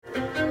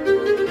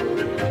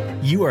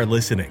You are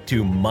listening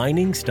to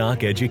Mining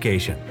Stock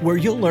Education, where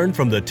you'll learn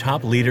from the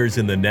top leaders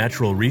in the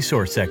natural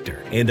resource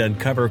sector and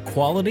uncover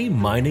quality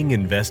mining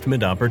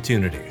investment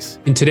opportunities.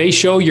 In today's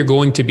show, you're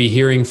going to be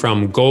hearing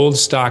from gold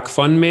stock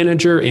fund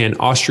manager and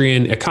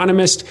Austrian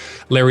economist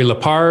Larry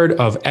Lepard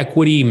of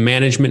Equity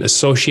Management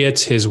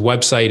Associates. His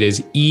website is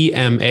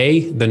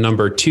EMA2.com.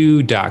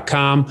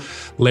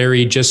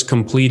 Larry just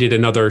completed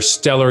another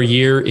stellar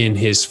year in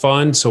his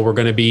fund, so we're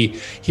going to be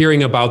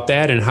hearing about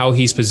that and how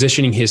he's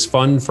positioning his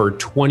fund for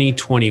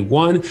 2021.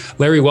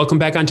 Larry, welcome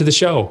back onto the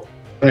show.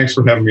 Thanks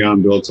for having me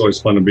on, Bill. It's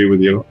always fun to be with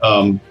you.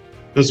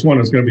 This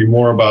one is going to be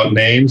more about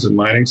names and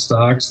mining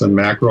stocks than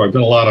macro. I've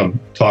done a lot of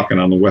talking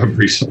on the web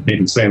recently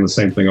and saying the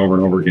same thing over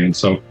and over again.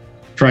 So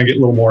try and get a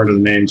little more into the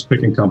names,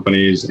 picking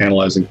companies,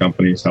 analyzing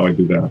companies, how I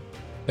do that.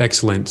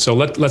 Excellent. So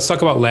let's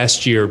talk about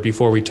last year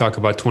before we talk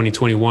about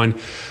 2021.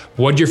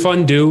 What did your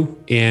fund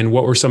do, and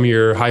what were some of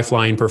your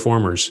high-flying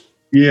performers?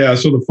 Yeah,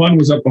 so the fund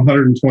was up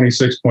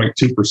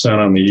 126.2%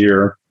 on the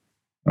year,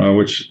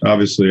 which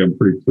obviously I'm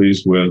pretty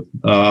pleased with.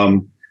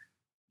 There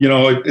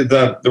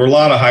were a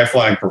lot of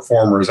high-flying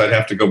performers. I'd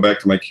have to go back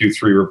to my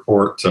Q3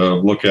 report to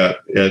look at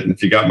it. And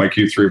if you got my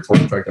Q3 report,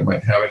 in fact, I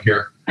might have it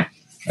here. I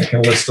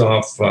can list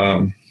off,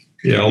 I'll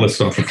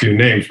list off a few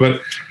names.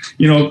 But,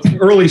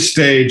 early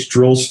stage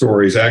drill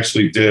stories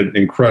actually did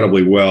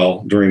incredibly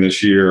well during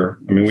this year.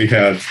 I mean, we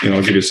had,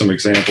 I'll give you some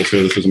examples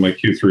here. This is my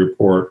Q3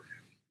 report.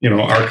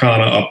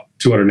 Arcana up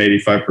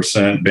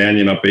 285%,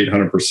 Banyan up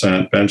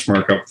 800%,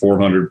 Benchmark up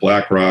 400,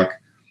 BlackRock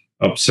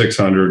up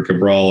 600,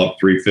 Cabral up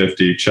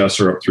 350,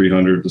 Chesser up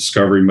 300,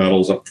 Discovery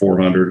Metals up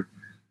 400,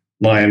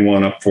 Lion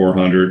One up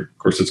 400. Of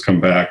course, it's come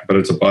back, but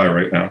it's a buy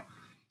right now.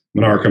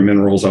 Monarca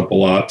Minerals up a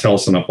lot,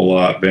 Telson up a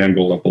lot,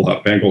 Vangold up a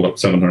lot, Vangold up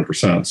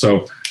 700%.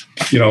 So,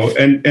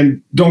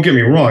 and don't get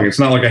me wrong, it's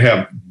not like I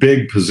have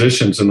big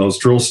positions in those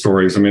drill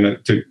stories. I mean,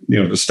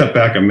 to step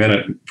back a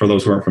minute for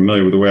those who aren't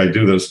familiar with the way I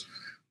do this,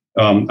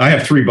 I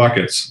have three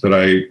buckets that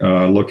I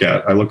look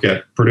at. I look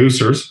at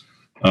producers,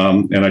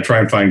 and I try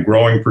and find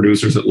growing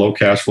producers at low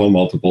cash flow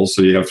multiples.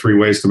 So you have three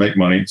ways to make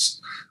money.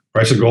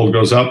 Price of gold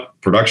goes up,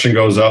 production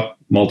goes up,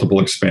 multiple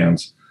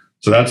expands.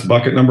 So that's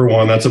bucket number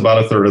one. That's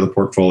about a third of the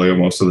portfolio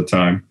most of the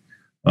time.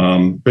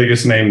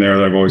 Biggest name there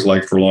that I've always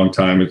liked for a long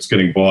time. It's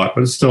getting bought,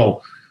 but it's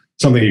still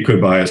something you could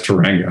buy is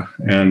Teranga.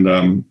 And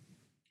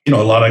a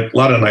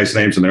lot of nice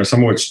names in there,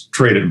 some of which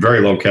trade at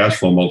very low cash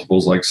flow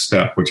multiples, like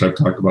Step, which I've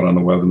talked about on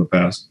the web in the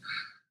past.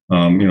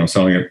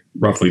 Selling at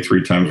roughly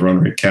 3 times run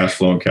rate cash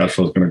flow, and cash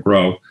flow is going to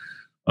grow.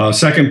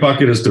 Second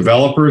bucket is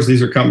developers.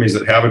 These are companies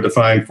that have a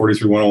defined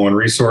 43-101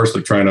 resource.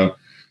 They're trying to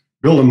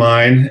build a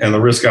mine, and the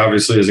risk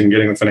obviously is in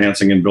getting the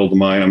financing and build a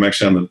mine. I'm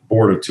actually on the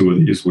board of two of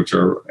these, which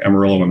are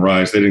Amarillo and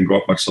Rise. They didn't go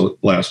up much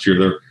last year.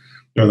 They're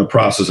in the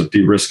process of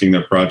de-risking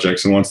their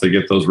projects, and once they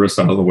get those risks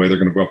out of the way, they're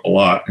going to go up a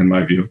lot, in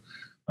my view.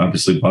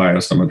 Obviously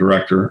biased, I'm a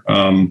director.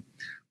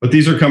 But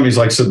these are companies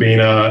like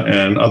Sabina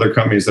and other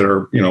companies that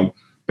are,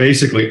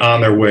 basically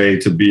on their way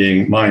to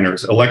being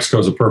miners. Alexco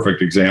is a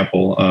perfect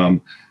example.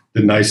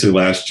 Did nicely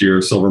last year,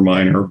 silver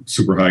miner,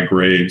 super high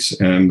grades,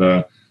 and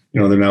they're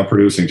now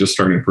producing, just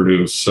starting to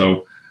produce.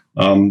 So,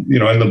 and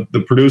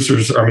the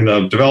producers,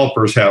 the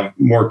developers have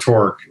more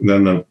torque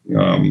than the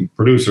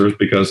producers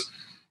because,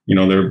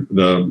 you're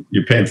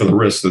paying for the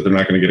risk that they're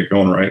not going to get it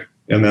going right.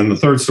 And then the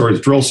third story is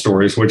drill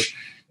stories, which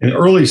in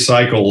early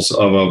cycles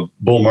of a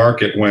bull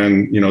market,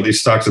 when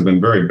these stocks have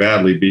been very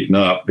badly beaten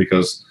up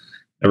because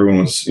everyone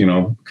was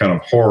kind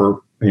of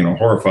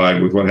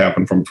horrified with what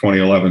happened from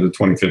 2011 to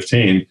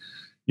 2015.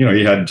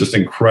 You had just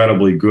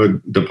incredibly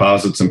good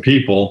deposits and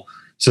people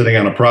sitting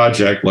on a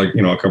project like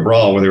a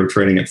Cabral, where they were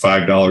trading at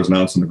 $5 an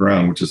ounce in the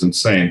ground, which is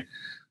insane.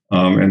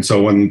 And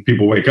so when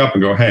people wake up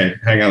and go, hey,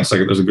 hang on a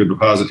second, there's a good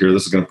deposit here,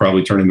 this is going to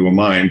probably turn into a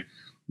mine,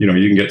 you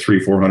can get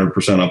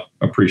 300-400% up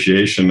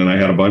appreciation, and I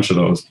had a bunch of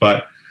those.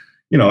 But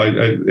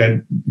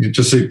and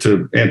just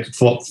to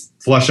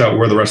flesh out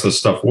where the rest of the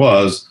stuff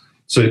was.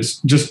 So it's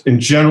just in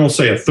general,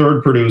 say a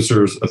third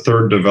producers, a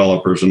third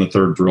developers, and a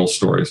third drill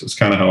stories. It's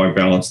kind of how I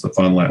balanced the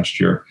fund last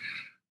year.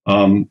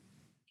 And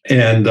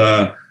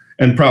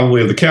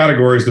probably of the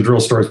categories, the drill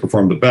stories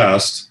performed the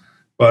best,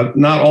 but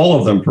not all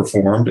of them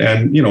performed.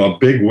 And, a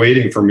big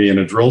weighting for me in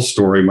a drill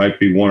story might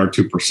be 1 or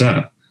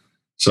 2%.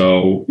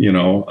 So,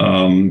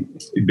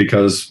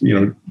 because,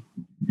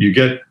 you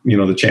get,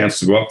 the chance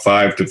to go up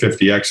 5 to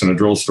 50x in a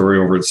drill story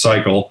over its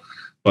cycle,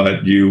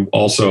 but you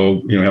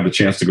also, have a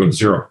chance to go to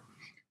zero.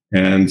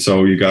 And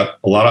so you got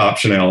a lot of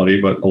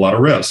optionality, but a lot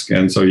of risk.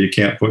 And so you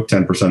can't put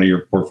 10% of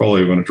your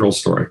portfolio in a drill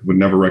story. Would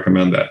never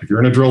recommend that. If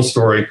you're in a drill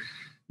story,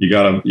 you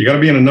gotta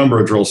be in a number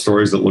of drill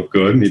stories that look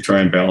good, and you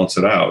try and balance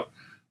it out.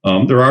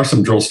 There are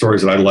some drill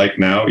stories that I like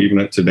now, even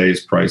at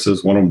today's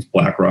prices. One of them is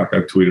BlackRock.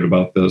 I've tweeted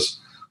about this.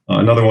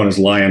 Another one is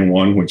Lion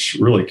One, which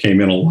really came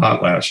in a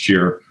lot last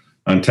year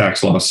on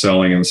tax loss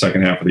selling in the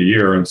second half of the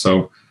year. And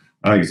so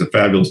I think it's a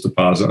fabulous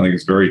deposit. I think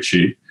it's very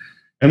cheap.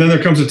 And then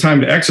there comes a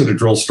time to exit a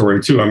drill story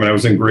too. I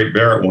was in Great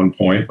Bear at one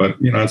point, but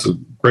it's a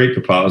great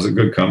deposit,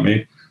 good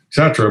company, et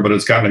cetera, but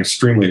it's gotten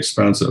extremely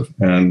expensive.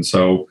 And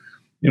so,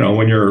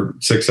 when you're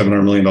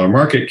 $600-700 million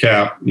market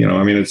cap,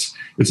 I mean,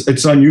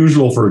 it's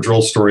unusual for a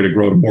drill story to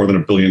grow to more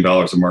than $1 billion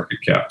of market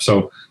cap.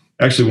 So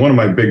actually, one of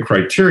my big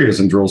criterias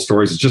in drill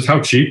stories is just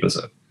how cheap is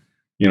it?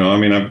 I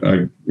mean,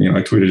 I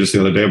tweeted just the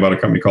other day about a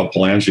company called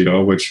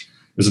Palangio, which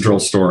is a drill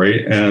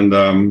story, and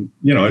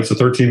it's a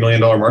 $13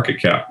 million market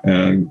cap,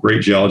 and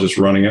great geologist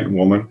running it,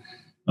 woman.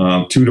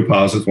 2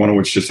 deposits, one of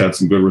which just had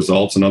some good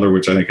results, another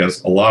which I think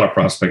has a lot of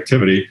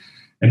prospectivity.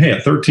 And hey,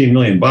 at $13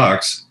 million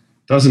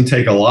doesn't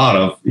take a lot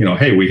of,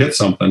 hey, we hit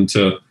something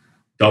to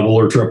double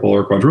or triple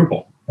or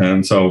quadruple.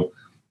 And so,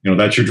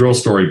 that's your drill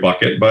story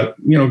bucket. But,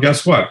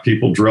 guess what?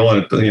 People drill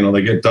and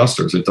they get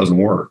dusters. It doesn't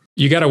work.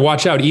 You got to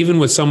watch out, even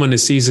with someone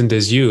as seasoned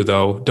as you,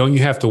 though. Don't you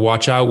have to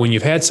watch out when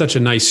you've had such a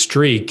nice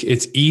streak?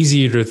 It's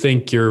easier to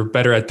think you're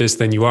better at this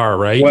than you are,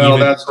 right? Well,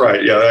 that's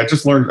right. Yeah, I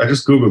just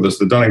Googled this,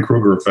 the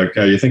Dunning-Kruger effect.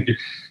 Yeah, you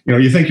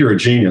think you're a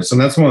genius,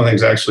 and that's one of the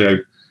things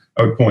actually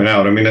I would point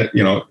out. I mean,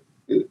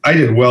 I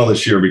did well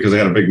this year because I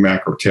had a big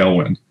macro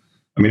tailwind.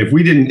 I mean, if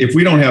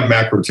we don't have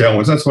macro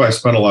tailwinds, that's why I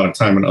spent a lot of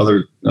time in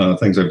other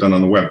things I've done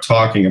on the web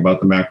talking about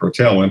the macro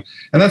tailwind,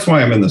 and that's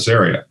why I'm in this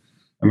area.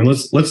 I mean,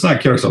 let's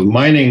not kid ourselves.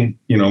 Mining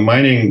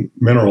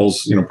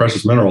minerals,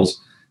 precious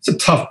minerals, it's a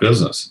tough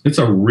business. It's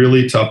a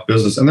really tough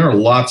business, and there are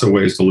lots of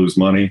ways to lose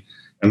money,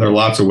 and there are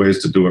lots of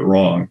ways to do it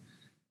wrong.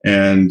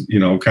 And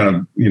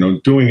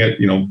doing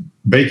it,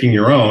 baking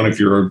your own. If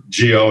you're a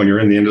geo and you're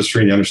in the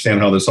industry and you understand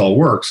how this all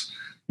works.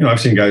 I've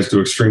seen guys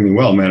do extremely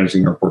well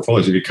managing their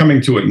portfolios. If you're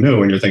coming to it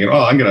new and you're thinking,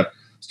 I'm going to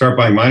start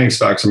buying mining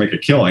stocks and make a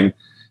killing,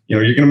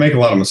 you're going to make a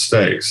lot of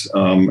mistakes.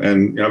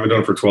 And I've been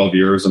doing it for 12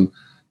 years, and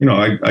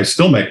I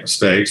still make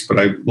mistakes, but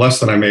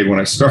less than I made when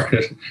I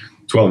started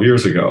 12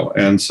 years ago.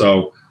 And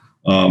so,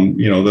 I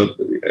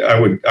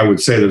would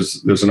say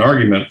there's an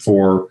argument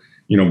for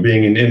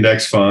being in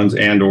index funds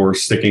and or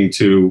sticking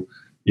to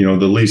the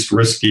least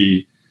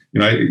risky.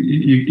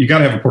 You got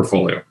to have a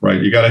portfolio,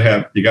 right? You got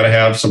to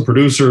have some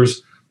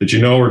producers that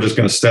are just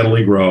going to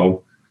steadily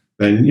grow.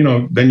 Then you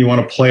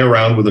want to play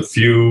around with a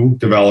few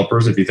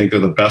developers if you think they're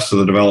the best of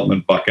the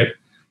development bucket.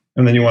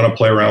 And then you want to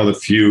play around with a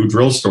few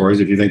drill stories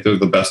if you think they're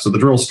the best of the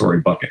drill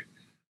story bucket.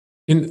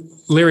 And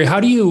Larry, how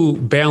do you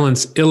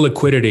balance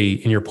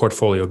illiquidity in your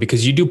portfolio?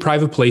 Because you do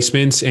private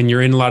placements and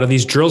you're in a lot of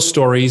these drill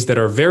stories that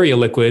are very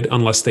illiquid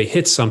unless they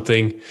hit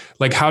something.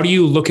 Like, how do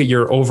you look at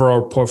your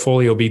overall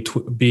portfolio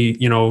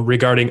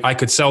regarding, I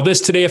could sell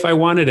this today if I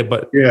wanted it,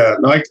 but... Yeah,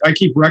 no, I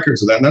keep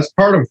records of that. And that's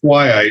part of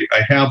why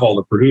I have all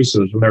the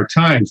producers. And there are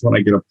times when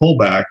I get a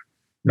pullback,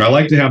 I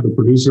like to have the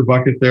producer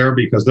bucket there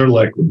because they're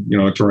liquid.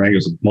 Teranga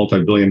is a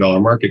multi-billion-dollar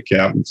market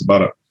cap. It's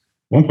about at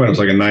one point, it was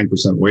like a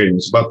 9% weighting.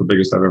 It's about the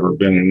biggest I've ever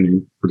been in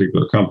any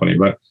particular company.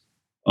 But,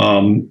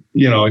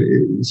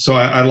 so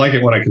I like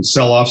it when I can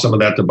sell off some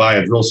of that to buy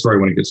a drill story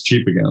when it gets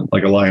cheap again,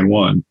 like a Lion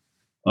One.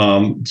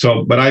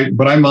 But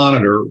I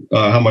monitor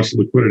how much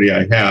liquidity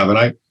I have. And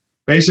I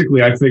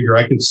figure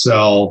I could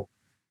sell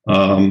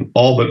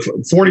all but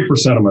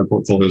 40% of my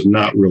portfolio is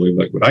not really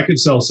liquid. I could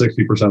sell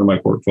 60% of my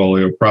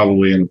portfolio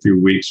probably in a few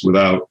weeks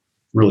without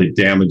really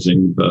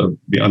damaging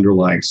the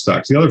underlying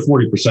stocks. The other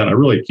 40% I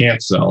really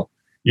can't sell,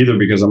 either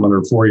because I'm under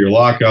a 4-year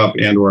lockup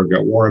and or I've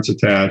got warrants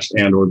attached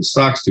and or the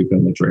stock's too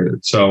thinly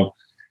traded. So,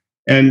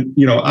 and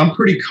I'm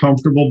pretty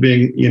comfortable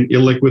being in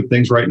illiquid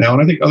things right now.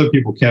 And I think other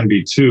people can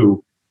be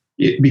too,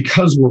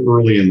 because we're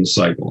early in the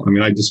cycle. I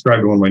mean, I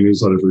described in one of my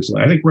newsletters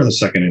recently, I think we're in the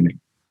second inning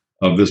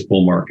of this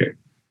bull market.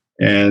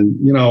 And,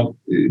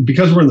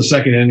 because we're in the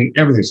second inning,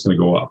 everything's going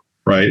to go up,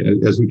 right?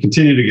 As we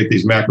continue to get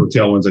these macro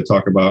tailwinds I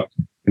talk about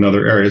in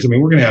other areas. I mean,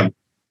 we're going to have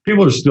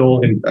people are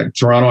still in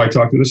Toronto. I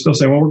talked to, they're still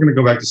saying, well, we're going to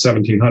go back to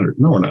 1,700.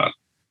 No, we're not.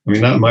 I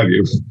mean, not in my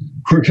view.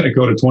 We're going to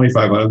go to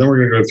 2,500. Then we're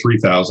going to go to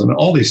 3,000.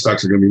 All these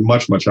stocks are going to be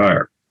much, much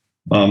higher.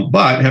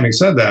 But having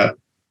said that,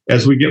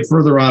 as we get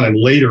further on and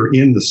later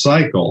in the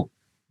cycle,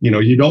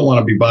 you don't want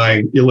to be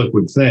buying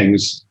illiquid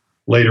things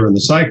later in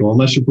the cycle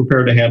unless you're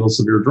prepared to handle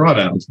severe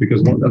drawdowns.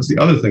 Because that's the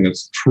other thing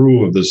that's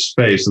true of this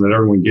space and that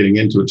everyone getting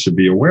into it should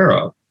be aware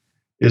of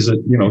is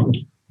that,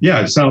 yeah,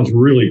 it sounds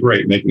really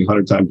great making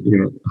 100 times,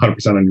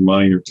 100% on your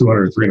money or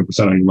 200 or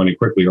 300% on your money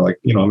quickly. You're like,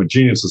 I'm a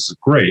genius. This is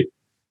great.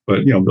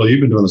 But, Bill, you've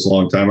been doing this a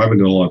long time. I've been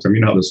doing it a long time.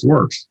 You know how this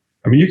works.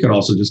 I mean, you can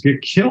also just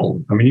get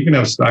killed. I mean, you can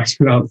have stocks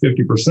go down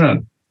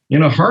 50%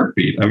 in a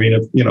heartbeat. I mean,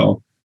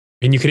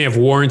 and you can have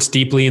warrants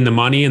deeply in the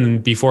money,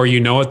 and before you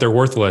know it, they're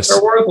worthless.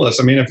 They're worthless.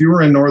 I mean, if you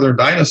were in Northern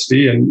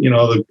Dynasty and,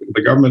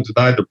 the government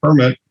denied the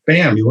permit,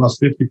 bam, you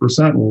lost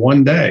 50% in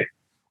one day.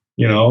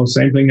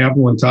 Same thing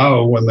happened with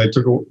Tahoe when they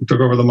took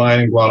over the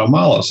mine in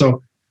Guatemala.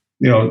 So,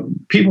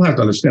 people have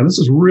to understand this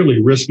is really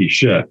risky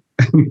shit.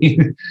 I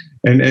mean,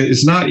 and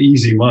it's not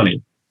easy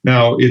money.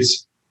 Now,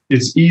 it's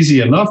easy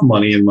enough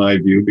money in my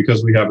view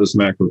because we have this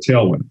macro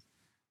tailwind.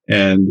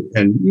 And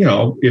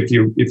if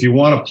you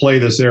want to play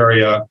this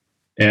area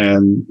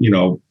and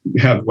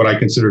have what I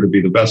consider to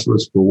be the best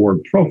risk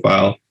reward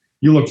profile,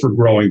 you look for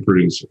growing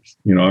producers.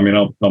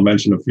 I'll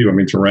mention a few. I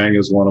mean, Teranga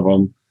is one of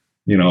them.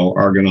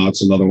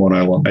 Argonaut's another one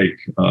I like.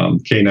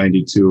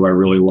 K92 I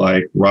really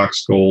like.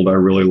 Roxgold I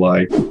really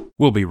like.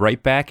 We'll be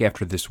right back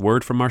after this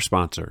word from our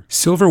sponsor.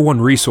 Silver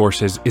One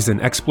Resources is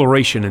an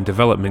exploration and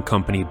development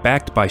company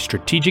backed by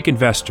strategic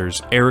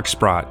investors Eric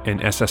Sprott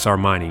and SSR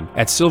Mining.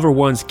 At Silver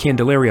One's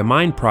Candelaria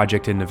Mine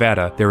project in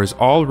Nevada, there is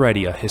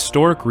already a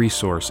historic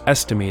resource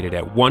estimated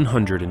at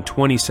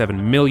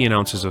 127 million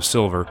ounces of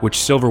silver,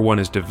 which Silver One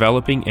is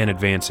developing and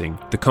advancing.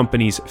 The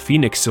company's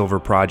Phoenix Silver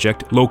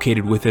project,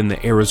 located within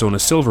the Arizona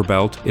Silver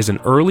Belt, is an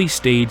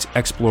early-stage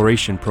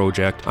exploration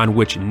project on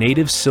which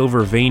native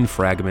silver vein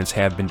fragments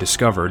have been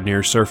discovered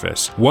near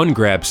surface. One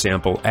grab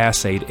sample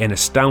assayed an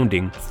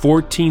astounding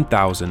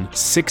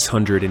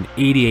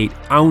 14,688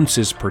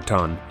 ounces per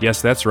ton.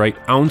 Yes, that's right,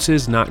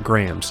 ounces, not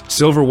grams.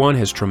 Silver One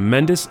has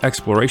tremendous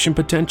exploration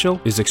potential,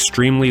 is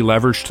extremely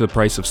leveraged to the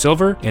price of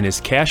silver, and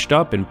is cashed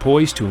up and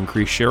poised to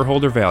increase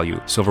shareholder value.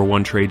 Silver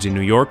One trades in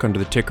New York under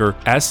the ticker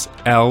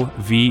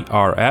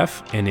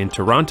SLVRF and in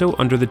Toronto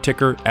under the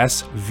ticker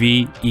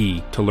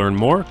SVE. To learn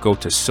more, go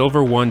to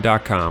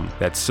silverone.com.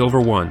 That's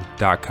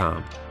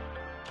silverone.com.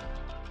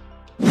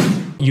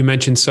 You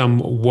mentioned some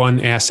one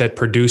asset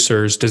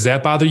producers. Does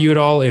that bother you at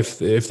all if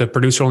the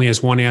producer only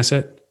has one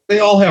asset? They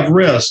all have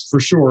risk for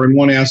sure. And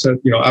one asset,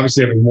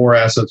 obviously having more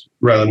assets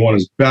rather than one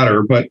is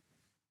better. But,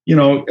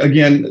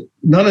 again,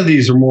 none of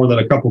these are more than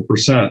a couple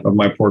percent of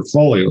my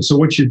portfolio. So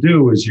what you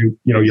do is you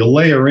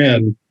layer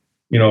in,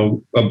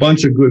 a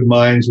bunch of good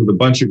mines with a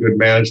bunch of good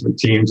management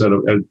teams at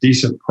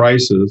decent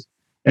prices.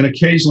 And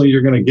occasionally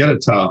you're going to get a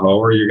Tahoe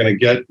or you're going to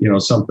get,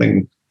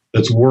 something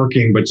that's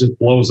working, but just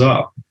blows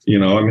up.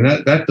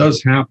 That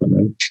does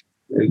happen.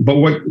 But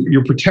what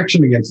your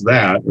protection against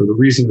that, or the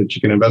reason that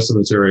you can invest in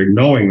this area,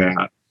 knowing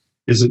that,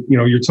 is that,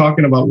 you're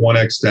talking about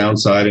 1x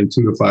downside and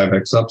 2 to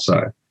 5x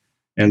upside.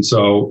 And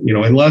so,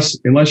 unless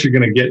you're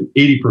going to get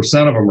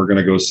 80% of them are going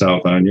to go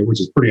south on you, which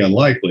is pretty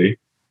unlikely,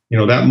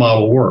 that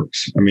model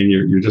works.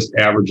 You're just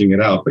averaging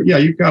it out. But yeah,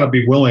 you've got to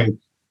be willing.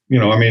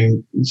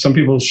 Some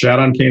people shat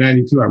on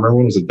K92. I remember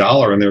when it was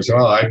 $1 and they said,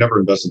 "Oh, I'd never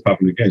invest in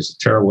Papua New Guinea. It's a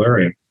terrible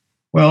area."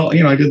 Well,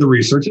 I did the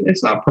research.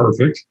 It's not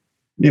perfect,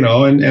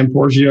 and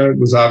Porgia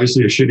was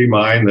obviously a shitty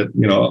mine that,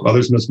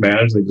 others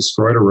mismanaged. They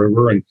destroyed a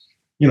river. And,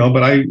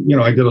 but I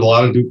did a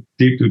lot of deep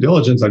due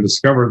diligence. I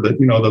discovered that,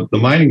 the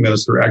mining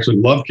minister actually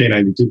loved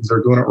K92 because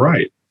they're doing it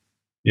right,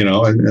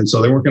 and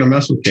so they weren't going to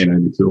mess with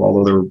K92,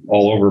 although they were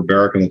all over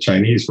Barrick and the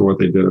Chinese for what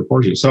they did at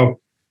Porgia. So,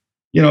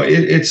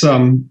 it's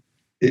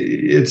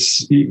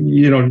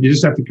you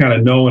just have to kind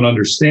of know and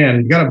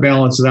understand. You got to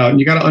balance it out, and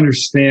you got to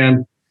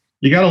understand.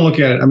 You got to look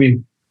at it.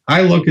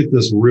 I look at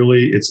this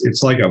really.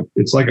 It's like a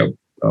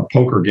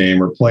poker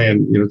game or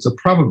playing. It's a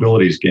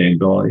probabilities game,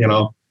 Bill.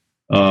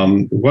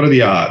 What are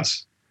the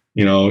odds?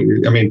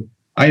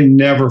 I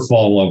never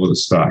fall in love with a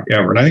stock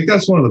ever, and I think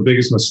that's one of the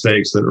biggest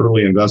mistakes that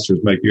early investors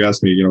make. You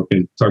ask me, can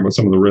you talk about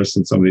some of the risks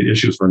and some of the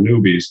issues for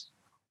newbies?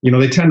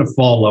 They tend to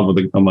fall in love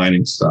with a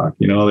mining stock.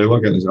 They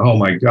look at it and say, "Oh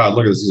my God,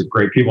 look at this! These are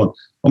great people."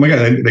 Oh my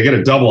God, they get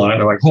a double on it.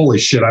 They're like, "Holy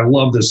shit, I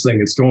love this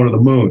thing! It's going to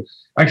the moon!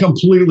 I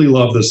completely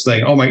love this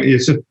thing! Oh my,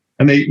 it's just."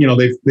 And they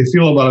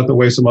feel about it the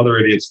way some other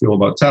idiots feel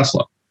about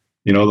Tesla.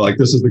 Like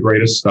this is the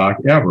greatest stock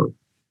ever.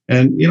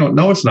 And,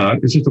 no, it's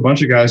not. It's just a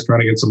bunch of guys trying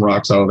to get some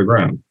rocks out of the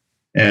ground.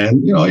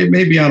 And, it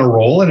may be on a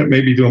roll and it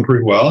may be doing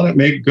pretty well. And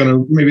maybe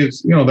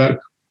it's, that.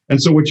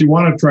 And so what you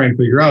want to try and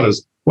figure out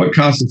is what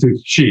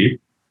constitutes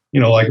cheap,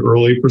 like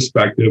early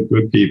perspective,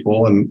 good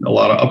people and a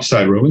lot of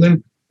upside room. And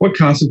then what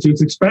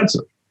constitutes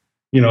expensive,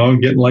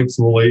 and getting like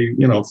fully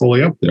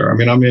up there.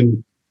 I'm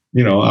in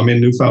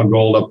Newfound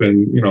Gold up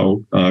in,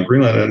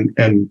 Greenland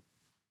and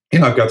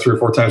I've got 3 or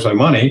 4 times my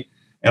money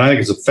and I think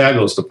it's a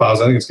fabulous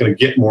deposit. I think it's going to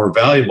get more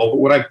valuable, but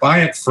would I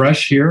buy it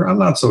fresh here? I'm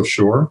not so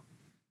sure.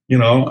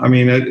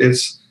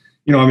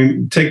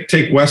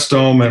 Take West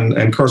Dome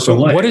and Kirkland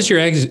Lake. What is your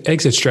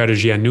exit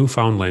strategy on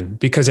Newfoundland?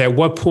 Because at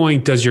what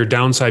point does your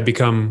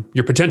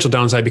potential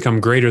downside become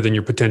greater than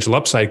your potential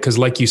upside? Because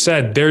like you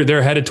said,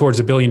 they're headed towards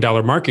 $1 billion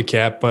market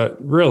cap, but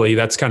really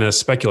that's kind of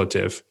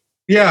speculative.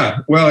 Yeah,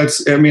 well,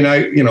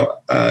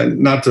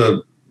 not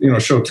to,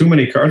 show too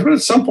many cards, but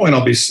at some point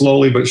I'll be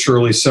slowly but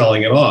surely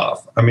selling it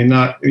off.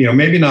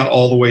 Maybe not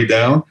all the way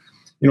down.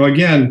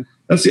 Again,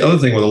 that's the other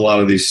thing with a lot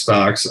of these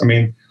stocks.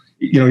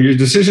 Your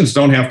decisions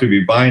don't have to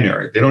be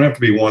binary. They don't have to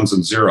be ones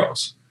and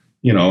zeros.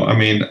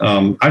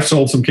 I've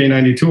sold some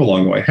K92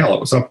 along the way. Hell,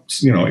 it was up,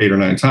 8 or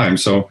 9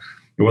 times. So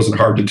it wasn't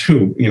hard to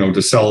do,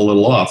 to sell a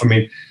little off.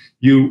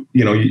 You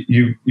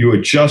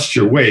adjust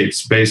your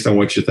weights based on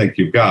what you think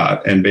you've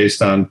got and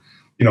based on,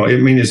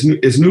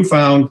 is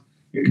Newfound,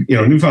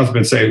 Newfound's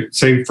been say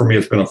for me,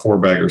 it's been a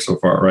 4-bagger so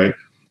far, right?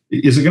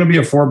 Is it going to be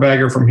a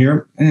 4-bagger from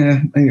here?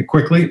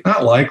 Quickly?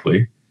 Not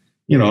likely.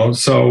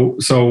 So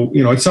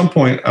at some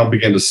point I'll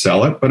begin to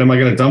sell it, but am I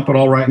going to dump it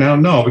all right now?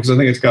 No, because I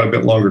think it's got a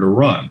bit longer to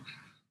run.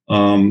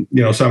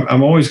 So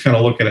I'm always kind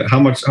of looking at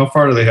how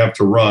far do they have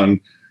to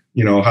run?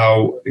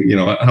 How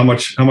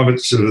much of it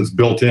is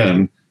built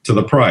in to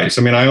the price.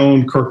 I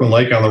own Kirkland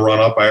Lake on the run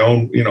up. I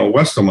own,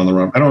 West Dome on the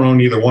run. I don't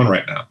own either one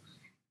right now.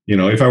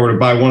 If I were to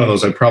buy one of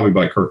those, I'd probably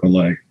buy Kirkland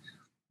Lake.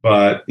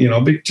 But,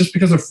 just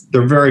because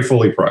they're very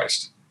fully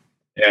priced.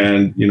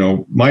 And,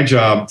 my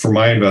job for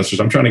my investors,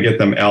 I'm trying to get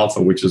them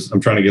alpha, which is I'm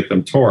trying to get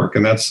them torque.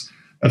 And that's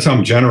how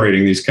I'm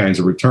generating these kinds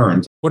of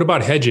returns. What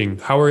about hedging?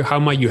 How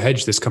might you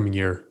hedge this coming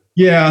year?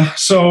 Yeah.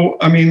 So,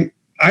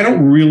 I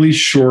don't really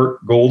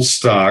short gold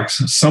stocks.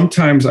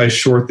 Sometimes I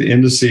short the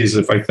indices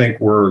if I think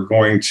we're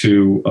going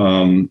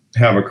to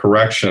have a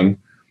correction.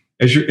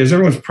 As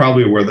everyone's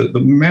probably aware, the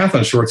math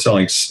on short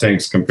selling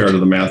stinks compared to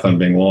the math on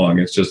being long.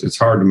 It's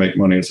hard to make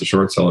money as a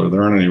short seller.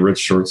 There aren't any rich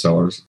short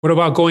sellers. What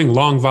about going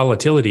long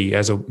volatility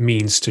as a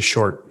means to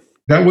short?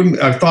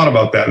 I've thought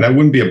about that, and that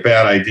wouldn't be a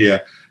bad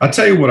idea. I'll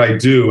tell you what I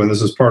do, and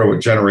this is part of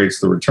what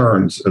generates the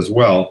returns as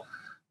well.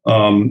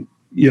 I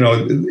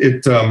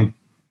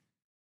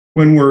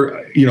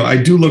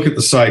do look at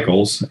the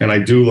cycles and I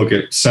do look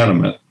at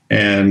sentiment.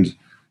 And,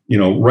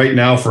 right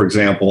now, for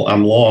example,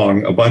 I'm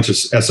long a bunch of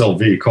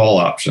SLV call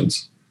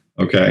options.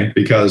 Okay.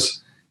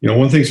 Because,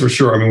 one thing's for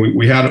sure.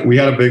 We had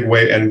a big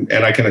wave, and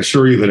I can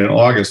assure you that in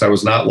August, I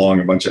was not long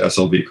a bunch of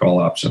SLV call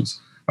options.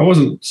 I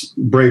wasn't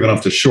brave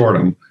enough to short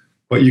them,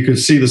 but you could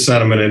see the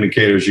sentiment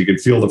indicators. You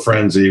could feel the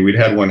frenzy. We'd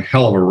had one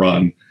hell of a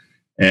run,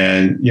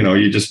 and, you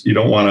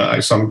don't want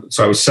to,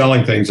 so I was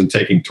selling things and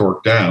taking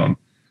torque down.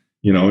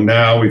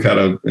 Now we've had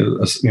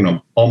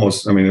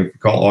almost, if you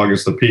call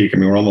August the peak,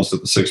 we're almost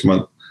at the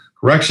 6-month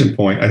correction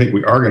point. I think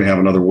we are going to have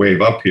another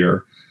wave up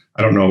here.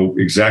 I don't know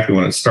exactly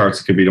when it starts.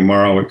 It could be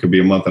tomorrow. It could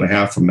be a month and a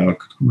half from now. It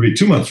could be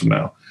 2 months from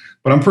now.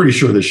 But I'm pretty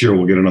sure this year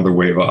we'll get another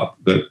wave up.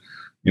 That,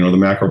 the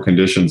macro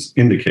conditions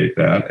indicate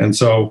that. And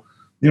so,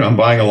 I'm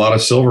buying a lot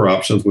of silver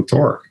options with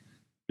torque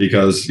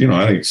because,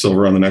 I think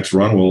silver on the next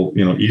run will,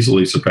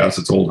 easily surpass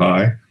its old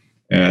high.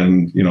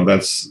 And,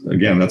 that's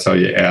how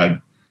you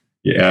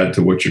add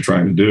to what you're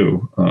trying to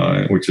do,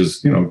 which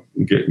is,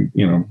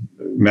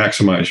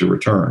 maximize your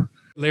return.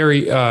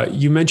 Larry,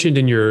 you mentioned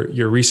in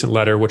your recent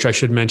letter, which I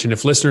should mention,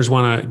 if listeners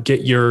want to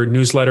get your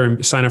newsletter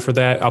and sign up for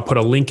that, I'll put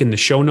a link in the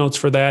show notes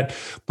for that.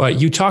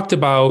 But you talked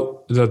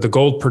about the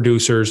gold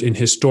producers in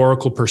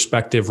historical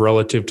perspective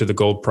relative to the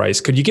gold price.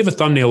 Could you give a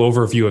thumbnail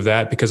overview of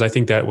that? Because I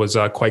think that was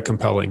quite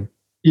compelling.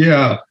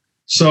 Yeah.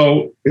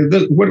 So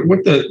one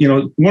of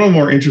the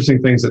more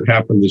interesting things that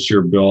happened this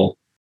year, Bill,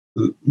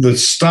 the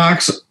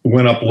stocks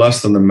went up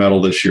less than the metal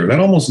this year.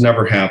 That almost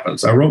never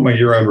happens. I wrote my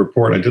year-end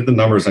report. I did the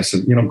numbers. I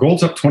said,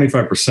 gold's up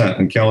 25%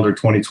 in calendar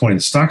 2020.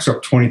 The stocks are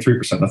up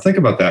 23%. Now think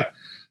about that.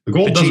 The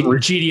gold doesn't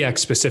GDX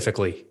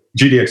specifically.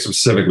 GDX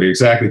specifically,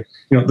 exactly.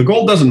 The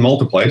gold doesn't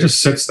multiply. It just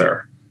sits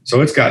there.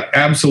 So it's got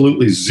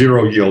absolutely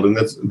zero yield. And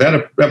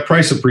that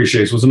price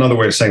appreciation was another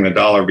way of saying the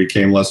dollar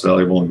became less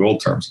valuable in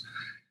gold terms.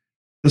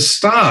 The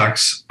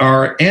stocks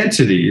are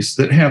entities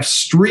that have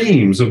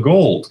streams of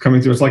gold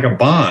coming through. It's like a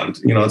bond.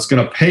 It's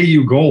going to pay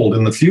you gold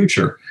in the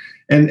future.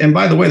 And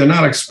by the way, they're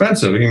not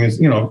expensive.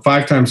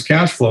 5 times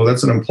cash flow,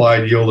 that's an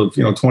implied yield of,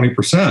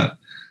 20%.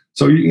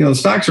 So, the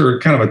stocks are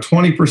kind of a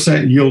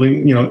 20%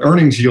 yielding,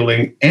 earnings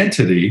yielding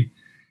entity.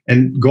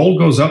 And gold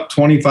goes up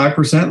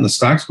 25% and the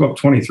stocks go up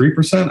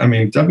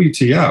 23%.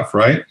 WTF,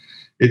 right?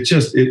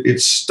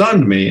 It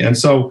stunned me. And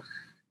so,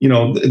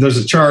 there's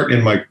a chart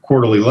in my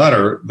quarterly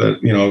letter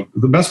that,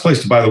 the best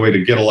place by the way,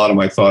 to get a lot of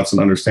my thoughts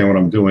and understand what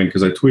I'm doing,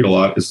 because I tweet a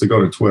lot, is to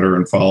go to Twitter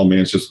and follow me.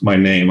 It's just my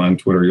name on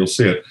Twitter. You'll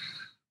see it.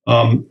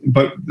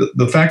 But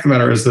the fact of the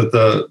matter is that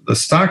the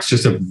stocks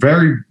just have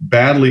very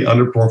badly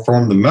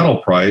underperformed the metal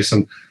price.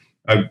 And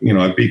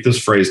I beat this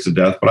phrase to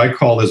death, but I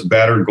call this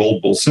battered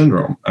gold bull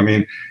syndrome.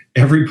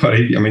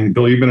 Everybody,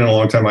 Bill, you've been in a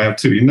long time. I have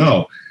too.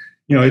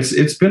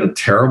 It's been a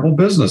terrible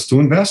business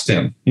to invest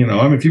in.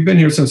 If you've been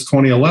here since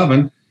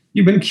 2011,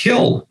 you've been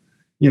killed,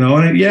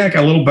 and it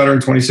got a little better in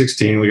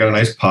 2016. We got a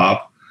nice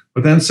pop,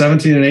 but then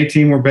 17 and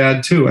 18 were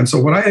bad too. And so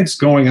what I think is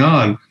going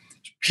on,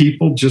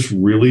 people just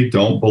really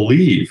don't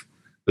believe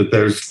that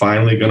there's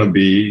finally going to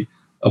be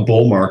a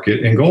bull market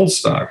in gold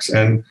stocks.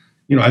 And,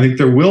 I think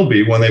there will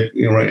be when they,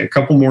 a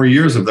couple more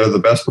years, if they're the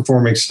best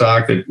performing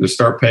stock, they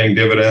start paying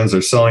dividends,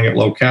 they're selling at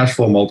low cash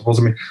flow multiples.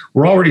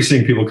 We're already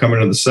seeing people come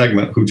into the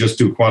segment who just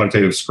do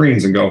quantitative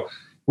screens and go,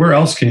 where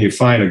else can you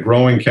find a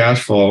growing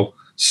cash flow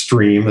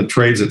stream that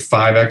trades at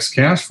 5x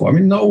cash flow?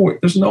 No,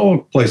 there's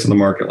no place in the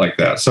market like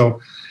that.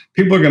 So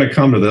people are going to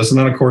come to this. And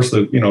then of course,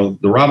 the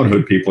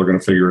Robinhood people are going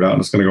to figure it out and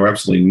it's going to go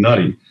absolutely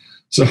nutty.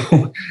 So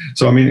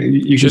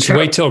you just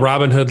wait till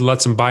Robinhood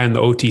lets them buy on the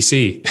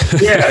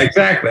OTC. Yeah,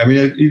 exactly.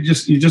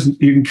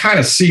 You can kind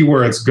of see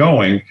where it's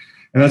going.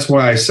 And that's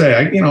why I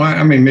say,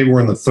 maybe we're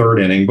in the third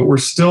inning, but we're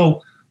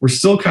still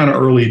kind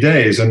of early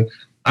days. And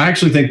I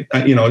actually think,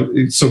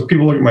 so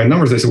people look at my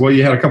numbers, they say, well,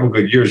 you had a couple of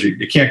good years,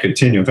 you can't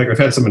continue. In fact, I've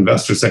had some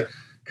investors say,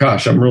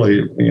 gosh, I'm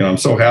really, I'm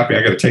so happy,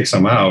 I got to take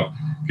some out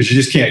because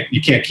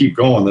you can't keep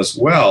going this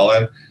well.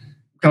 And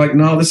kind of like,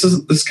 no, this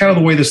is kind of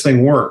the way this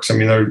thing works.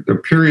 There are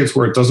periods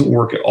where it doesn't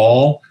work at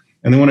all.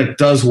 And then when it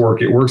does work,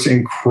 it works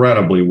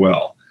incredibly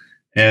well.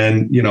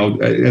 And,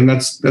 and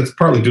that's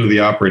partly due to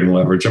the operating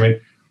leverage. A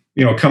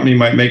company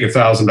might make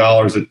 $1,000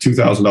 at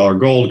 $2,000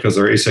 gold because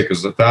their ASIC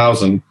is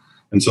 $1,000.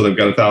 And so they've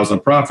got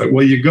 $1,000 profit.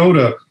 Well, you go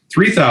to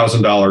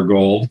 $3,000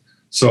 gold,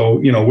 so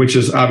which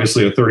is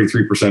obviously a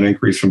 33%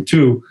 increase from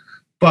 $2,000.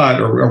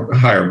 or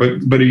higher,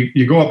 but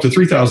you go up to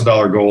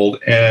 $3,000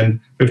 gold and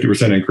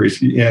 50%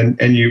 increase,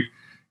 and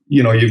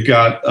you've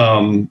got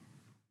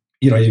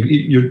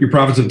your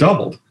profits have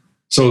doubled.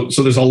 So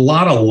there's a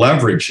lot of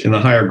leverage in the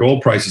higher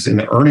gold prices in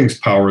the earnings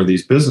power of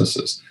these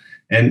businesses,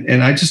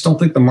 and I just don't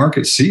think the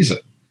market sees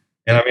it.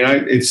 And I mean,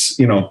 it's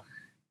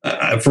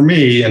for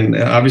me, and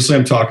obviously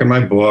I'm talking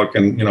my book,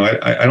 and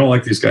I don't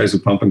like these guys who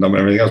pump and dump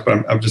and everything else,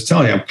 but I'm just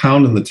telling you, I'm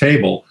pounding the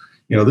table.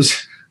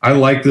 I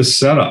like this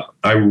setup.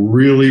 I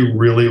really,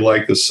 really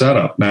like this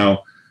setup.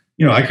 Now,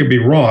 I could be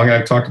wrong.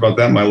 I've talked about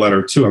that in my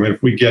letter too. I mean,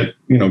 if we get,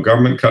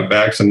 government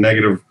cutbacks and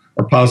negative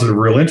or positive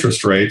real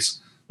interest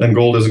rates, then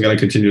gold isn't going to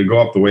continue to go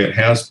up the way it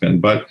has been.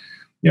 But,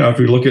 if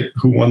we look at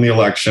who won the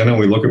election and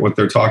we look at what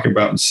they're talking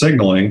about and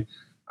signaling,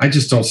 I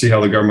just don't see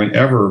how the government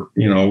ever,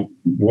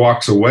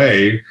 walks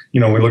away. We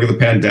look at the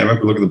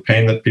pandemic, we look at the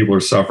pain that people are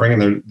suffering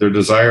and their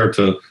desire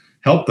to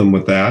help them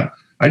with that.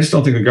 I just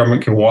don't think the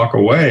government can walk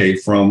away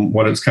from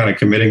what it's kind of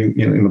committing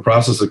in the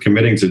process of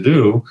committing to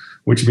do,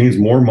 which means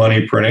more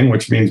money printing,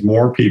 which means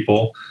more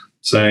people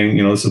saying,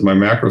 this is my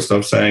macro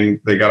stuff,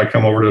 saying they got to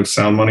come over to a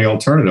sound money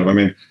alternative. I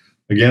mean,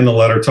 again, the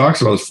letter talks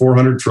about is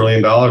 $400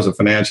 trillion of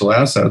financial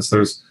assets.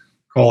 There's,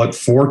 call it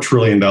 $4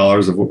 trillion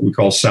of what we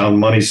call sound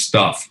money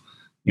stuff,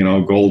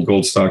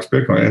 gold stocks,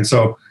 Bitcoin. And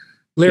so,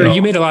 Larry,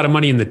 you made a lot of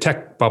money in the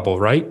tech bubble,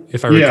 right?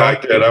 If I recall. Yeah, I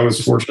did. I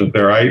was fortunate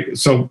there.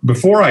 So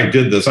before I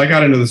did this, I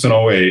got into this in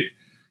 2008.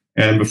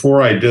 And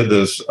before I did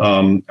this,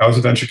 I was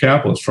a venture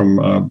capitalist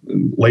from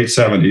late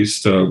 70s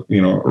to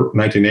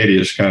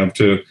 1980ish kind of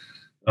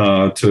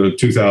to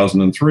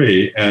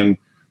 2003, and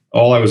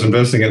all I was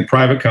investing in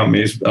private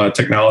companies,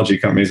 technology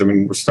companies. I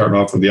mean, we're starting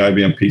off with the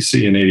IBM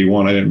PC in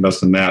 '81. I didn't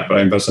invest in that, but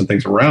I invested in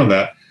things around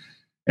that,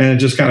 and it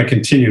just kind of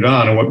continued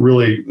on. And what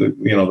really,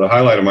 the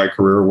highlight of my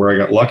career, where I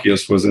got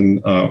luckiest, was in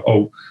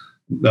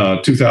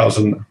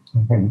 2000.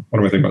 What am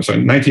I thinking about? So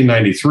in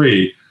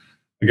 1993.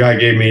 The guy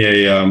gave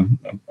me a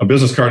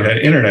business card that had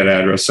an internet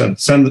address, said,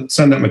 send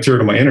that material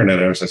to my internet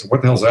address. I said,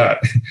 what the hell's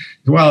that?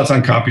 Well, it's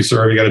on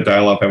CompuServe. You got to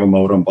dial up, have a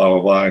modem, blah,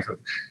 blah, blah. I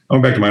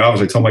went back to my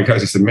office. I told my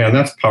guys, I said, man,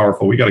 that's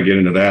powerful. We got to get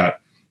into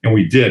that. And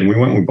we did. And we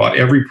went and we bought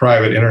every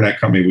private internet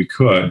company we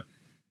could.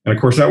 And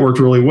of course, that worked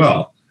really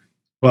well.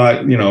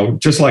 But,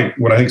 just like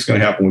what I think is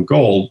going to happen with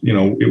gold,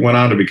 it went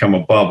on to become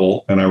a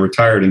bubble. And I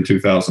retired in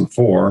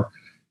 2004.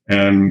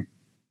 And,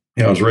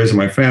 I was raising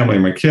my family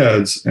and my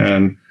kids.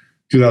 And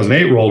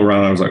 2008 rolled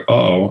around. I was like,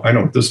 I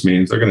know what this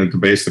means. They're going to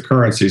debase the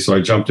currency. So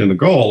I jumped into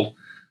gold,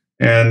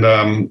 and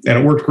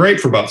it worked great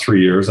for about 3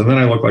 years. And then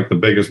I looked like the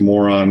biggest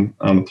moron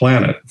on the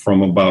planet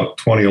from about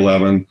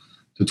 2011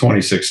 to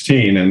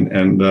 2016.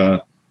 And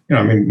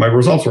my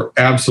results were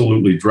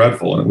absolutely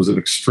dreadful, and it was an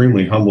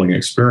extremely humbling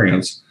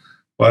experience.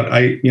 But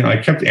I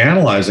kept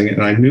analyzing it,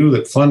 and I knew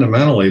that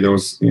fundamentally there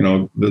was,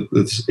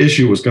 this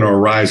issue was going to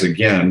arise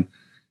again.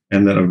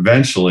 And that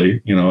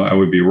eventually, I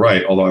would be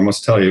right. Although I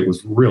must tell you, it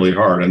was really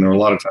hard. And there were a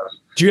lot of times.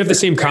 Do you have the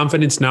same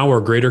confidence now or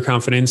greater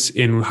confidence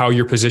in how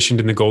you're positioned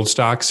in the gold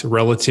stocks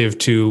relative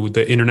to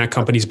the internet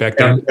companies back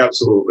then?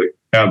 Absolutely.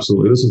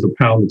 Absolutely. This is the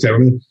pound of table. I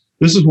mean,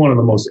 this is one of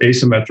the most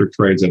asymmetric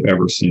trades I've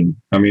ever seen.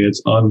 I mean,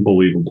 it's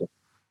unbelievable.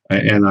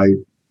 And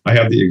I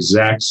have the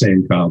exact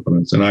same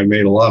confidence. And I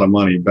made a lot of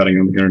money betting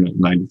on the internet in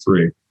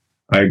 93.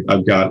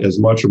 I've got as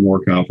much or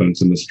more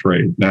confidence in this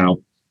trade now.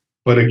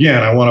 But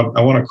again, I want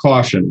to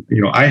caution.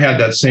 I had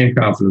that same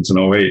confidence in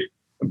 2008,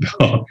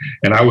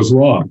 and I was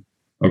wrong.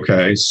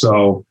 Okay,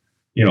 so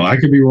I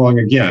could be wrong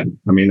again.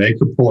 I mean, they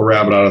could pull a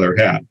rabbit out of their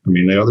hat. I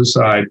mean, the other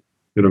side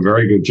did a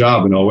very good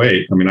job in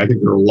 2008. I mean, I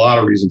think there are a lot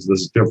of reasons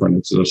this is different.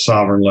 It's at a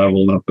sovereign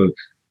level, not the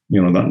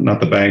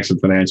banks and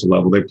financial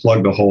level. They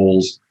plugged the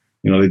holes.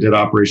 They did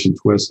Operation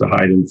Twist to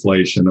hide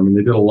inflation. I mean,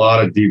 they did a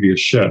lot of devious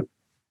shit,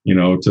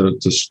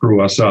 to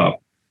screw us up.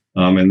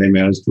 And they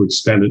managed to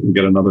extend it and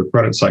get another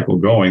credit cycle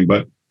going.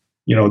 But,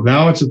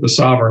 now it's at the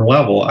sovereign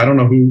level. I don't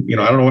know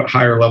I don't know what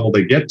higher level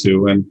they get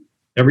to. And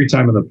every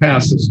time in the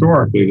past,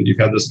 historically, that you've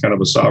had this kind of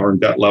a sovereign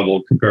debt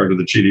level compared to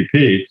the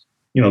GDP,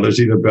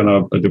 there's either been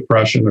a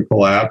depression, a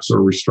collapse, or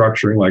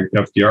restructuring like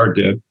FDR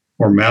did,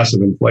 or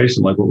massive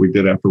inflation like what we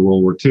did after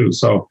World War II.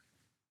 So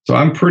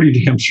I'm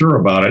pretty damn sure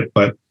about it.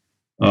 But,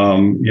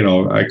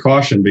 I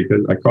caution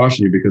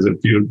you because if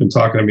you'd been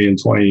talking to me in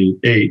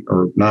 28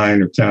 or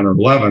 9 or 10 or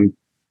 11,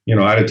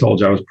 I'd have told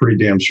you I was pretty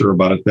damn sure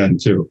about it then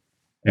too.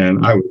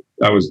 And I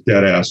was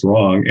dead ass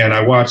wrong. And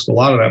I watched a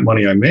lot of that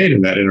money I made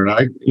in that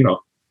internet.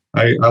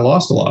 I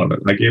lost a lot of it.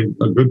 I gave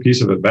a good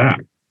piece of it back.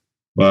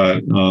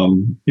 But,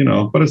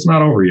 but it's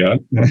not over yet.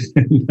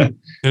 And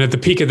at the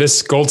peak of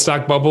this gold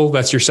stock bubble,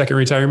 that's your second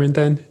retirement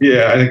then?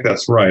 Yeah, I think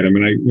that's right. I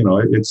mean,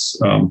 it's,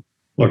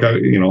 look,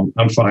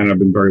 I'm fine. I've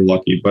been very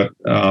lucky, but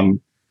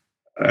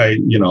I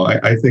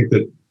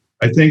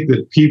think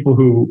that people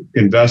who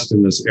invest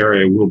in this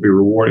area will be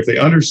rewarded. If they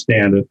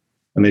understand it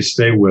and they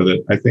stay with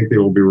it, I think they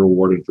will be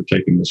rewarded for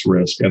taking this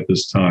risk at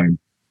this time.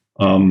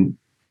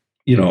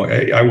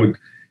 I would,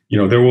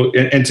 there will,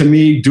 and to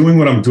me, doing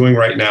what I'm doing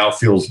right now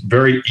feels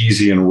very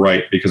easy and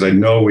right, because I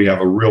know we have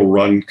a real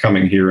run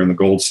coming here in the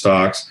gold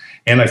stocks,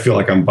 and I feel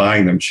like I'm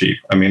buying them cheap.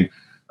 I mean,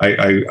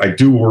 I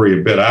do worry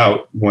a bit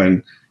out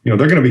when, they're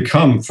going to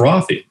become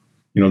frothy.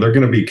 They're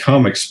going to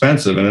become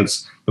expensive, and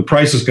the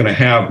price is going to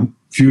have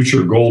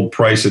future gold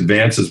price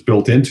advances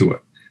built into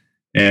it.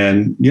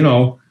 And,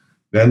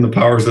 then the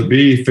powers that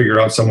be figure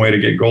out some way to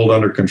get gold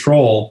under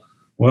control.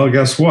 Well,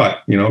 guess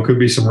what? It could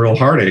be some real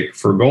heartache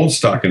for gold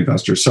stock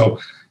investors. So,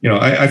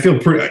 I feel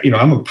pretty,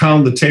 I'm a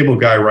pound the table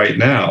guy right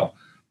now,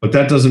 but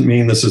that doesn't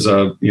mean this is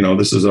a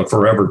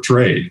forever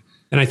trade.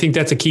 And I think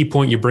that's a key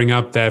point you bring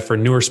up, that for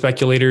newer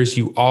speculators,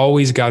 you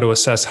always got to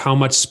assess how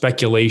much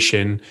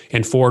speculation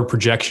and forward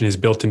projection is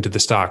built into the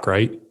stock,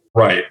 right?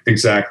 Right,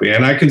 exactly.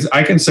 And I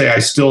can say I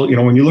still,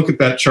 when you look at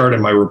that chart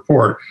in my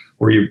report,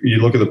 where you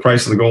look at the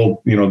price of the gold,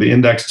 the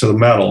index to the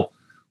metal,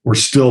 we're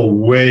still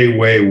way,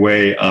 way,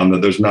 way on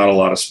that. There's not a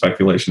lot of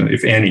speculation,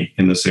 if any,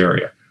 in this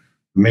area.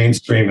 The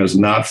mainstream has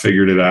not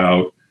figured it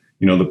out.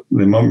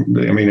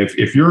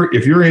 If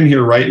you're in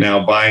here right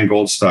now buying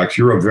gold stocks,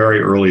 you're a very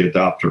early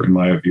adopter, in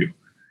my view.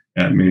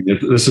 I mean,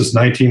 this is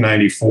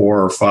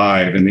 1994 or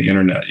 5 in the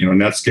internet.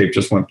 Netscape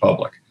just went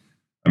public.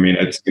 I mean,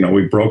 it's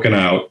we've broken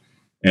out,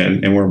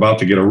 and we're about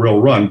to get a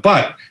real run.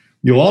 But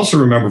you'll also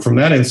remember from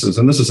that instance,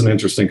 and this is an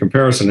interesting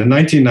comparison, in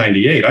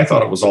 1998, I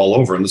thought it was all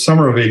over. In the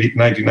summer of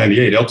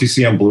 1998,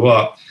 LTCM blew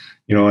up,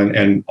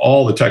 and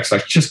all the tech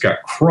stocks just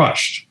got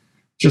crushed,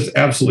 just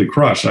absolutely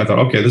crushed. And I thought,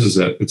 okay, this is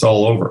it. It's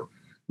all over.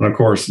 And of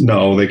course,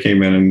 no, they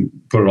came in and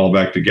put it all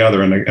back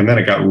together. And then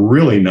it got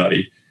really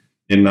nutty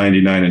in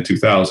 99 and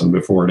 2000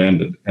 before it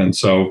ended. And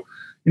so,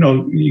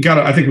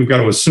 I think we've got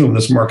to assume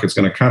this market's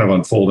going to kind of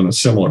unfold in a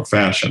similar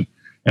fashion.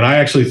 And I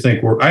actually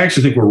think we're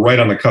right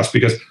on the cusp,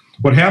 because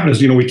what happened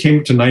is, we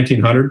came to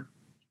 1900,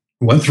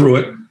 went through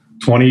it,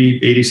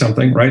 2080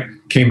 something, right?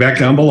 Came back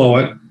down below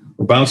it.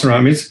 We're bouncing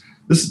around. I mean,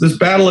 this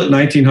battle at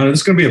 1900,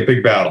 it's going to be a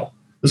big battle.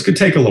 This could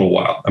take a little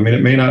while. I mean,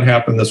 it may not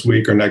happen this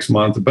week or next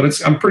month, but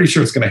I'm pretty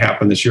sure it's going to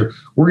happen this year.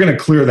 We're going to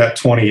clear that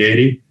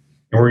 2080,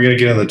 and we're going to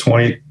get in the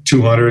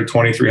 2200,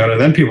 2300.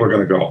 Then people are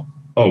going to go,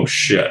 oh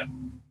shit,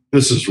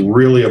 this is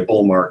really a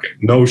bull market.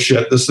 No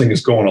shit, this thing is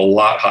going a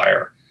lot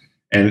higher,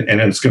 and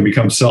it's going to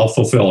become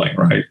self-fulfilling,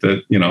 right?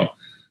 That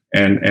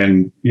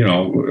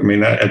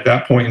at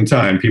that point in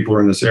time, people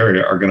in this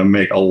area are going to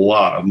make a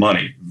lot of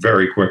money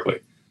very quickly.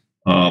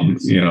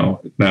 Now,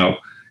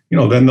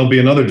 then there'll be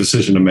another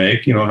decision to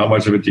make. How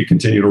much of it do you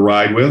continue to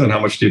ride with, and how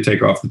much do you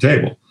take off the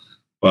table?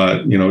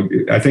 But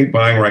I think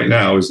buying right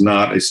now is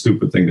not a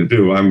stupid thing to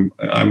do. I'm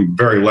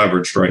very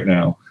leveraged right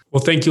now.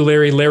 Well, thank you,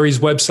 Larry. Larry's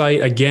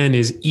website, again,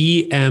 is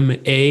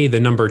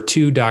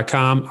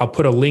EMA2.com. I'll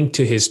put a link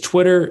to his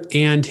Twitter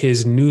and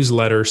his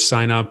newsletter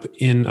sign up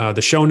in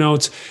the show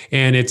notes.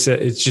 And it's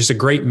just a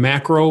great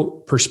macro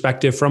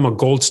perspective from a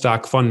gold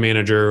stock fund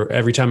manager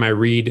every time I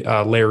read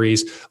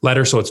Larry's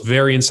letter. So it's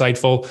very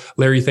insightful.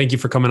 Larry, thank you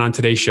for coming on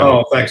today's show.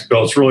 Oh, thanks,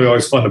 Bill. It's really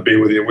always fun to be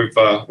with you. We've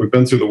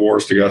been through the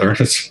wars together,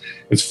 and it's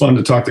fun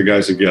to talk to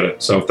guys who get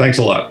it. So thanks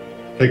a lot.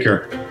 Take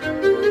care.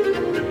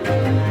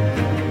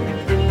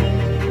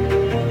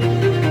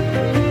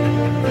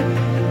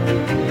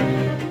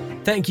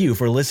 Thank you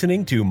for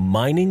listening to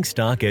Mining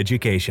Stock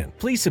Education.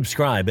 Please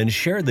subscribe and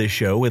share this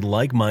show with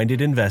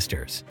like-minded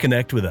investors.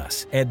 Connect with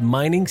us at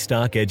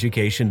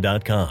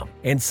miningstockeducation.com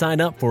and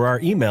sign up for our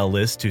email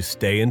list to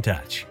stay in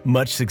touch.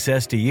 Much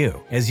success to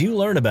you as you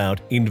learn about,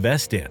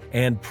 invest in,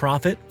 and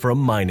profit from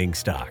mining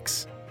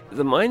stocks.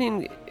 The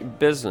mining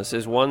business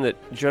is one that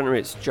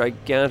generates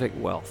gigantic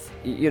wealth.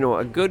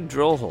 A good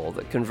drill hole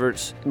that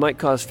converts might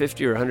cost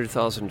 $50,000 or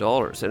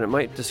 $100,000, and it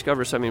might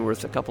discover something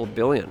worth a couple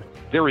billion.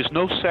 There is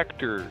no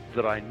sector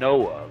that I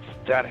know of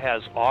that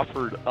has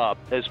offered up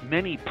as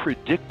many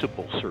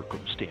predictable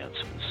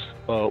circumstances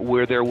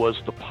where there was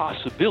the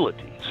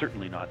possibility,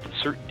 certainly not the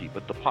certainty,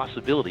 but the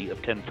possibility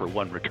of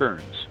 10-for-1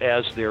 returns,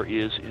 as there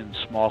is in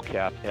small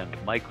cap and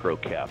micro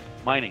cap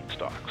mining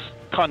stocks.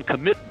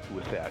 Concomitant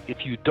with that,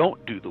 if you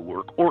don't do the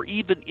work, or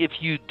even if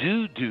you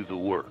do the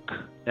work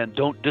and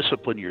don't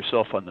discipline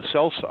yourself on the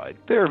sell side,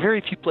 there are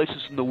very few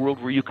places in the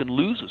world where you can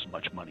lose as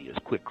much money as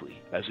quickly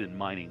as in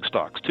mining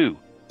stocks too.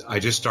 I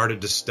just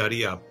started to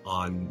study up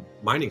on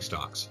mining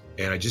stocks,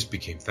 and I just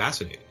became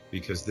fascinated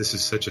because this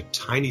is such a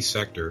tiny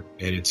sector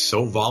and it's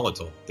so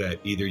volatile that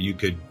either you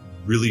could do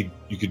really,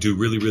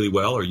 really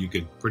well, or you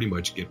could pretty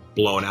much get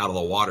blown out of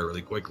the water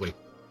really quickly.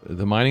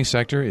 The mining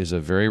sector is a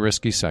very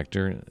risky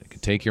sector. It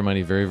can take your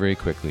money very, very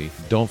quickly.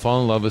 Don't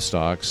fall in love with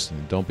stocks.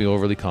 Don't be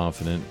overly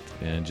confident,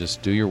 and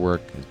just do your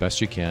work as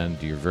best you can.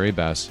 Do your very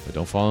best, but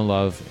don't fall in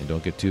love and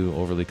don't get too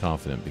overly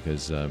confident,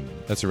 because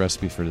that's a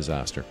recipe for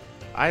disaster.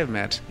 I have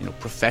met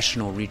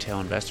professional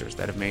retail investors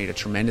that have made a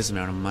tremendous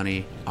amount of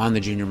money on the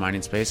junior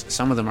mining space.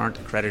 Some of them aren't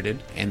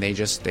accredited, and they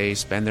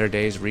spend their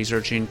days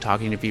researching,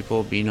 talking to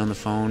people, being on the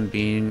phone,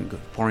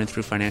 pouring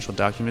through financial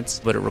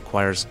documents, but it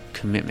requires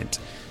commitment.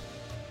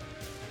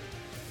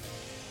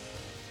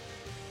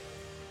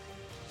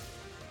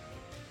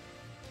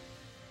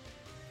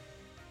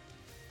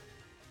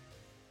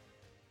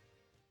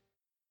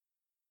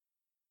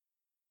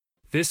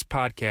 This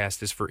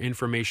podcast is for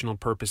informational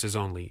purposes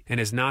only and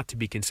is not to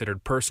be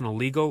considered personal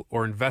legal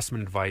or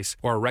investment advice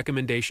or a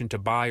recommendation to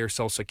buy or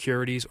sell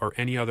securities or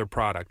any other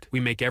product. We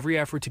make every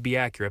effort to be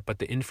accurate, but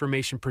the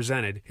information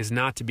presented is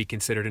not to be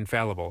considered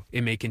infallible.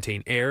 It may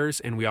contain errors,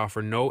 and we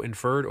offer no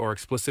inferred or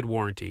explicit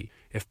warranty.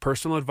 If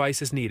personal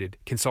advice is needed,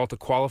 consult a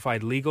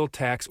qualified legal,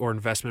 tax, or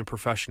investment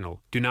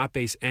professional. Do not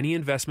base any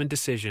investment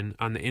decision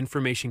on the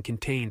information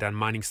contained on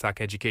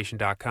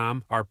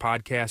miningstockeducation.com, our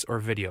podcasts,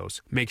 or videos.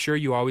 Make sure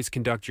you always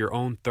conduct your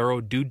own thorough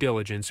due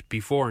diligence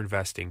before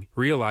investing.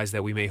 Realize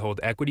that we may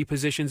hold equity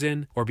positions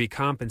in or be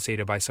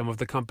compensated by some of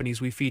the companies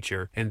we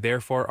feature and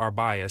therefore are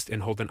biased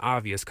and hold an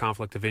obvious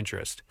conflict of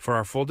interest. For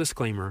our full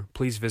disclaimer,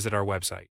 please visit our website.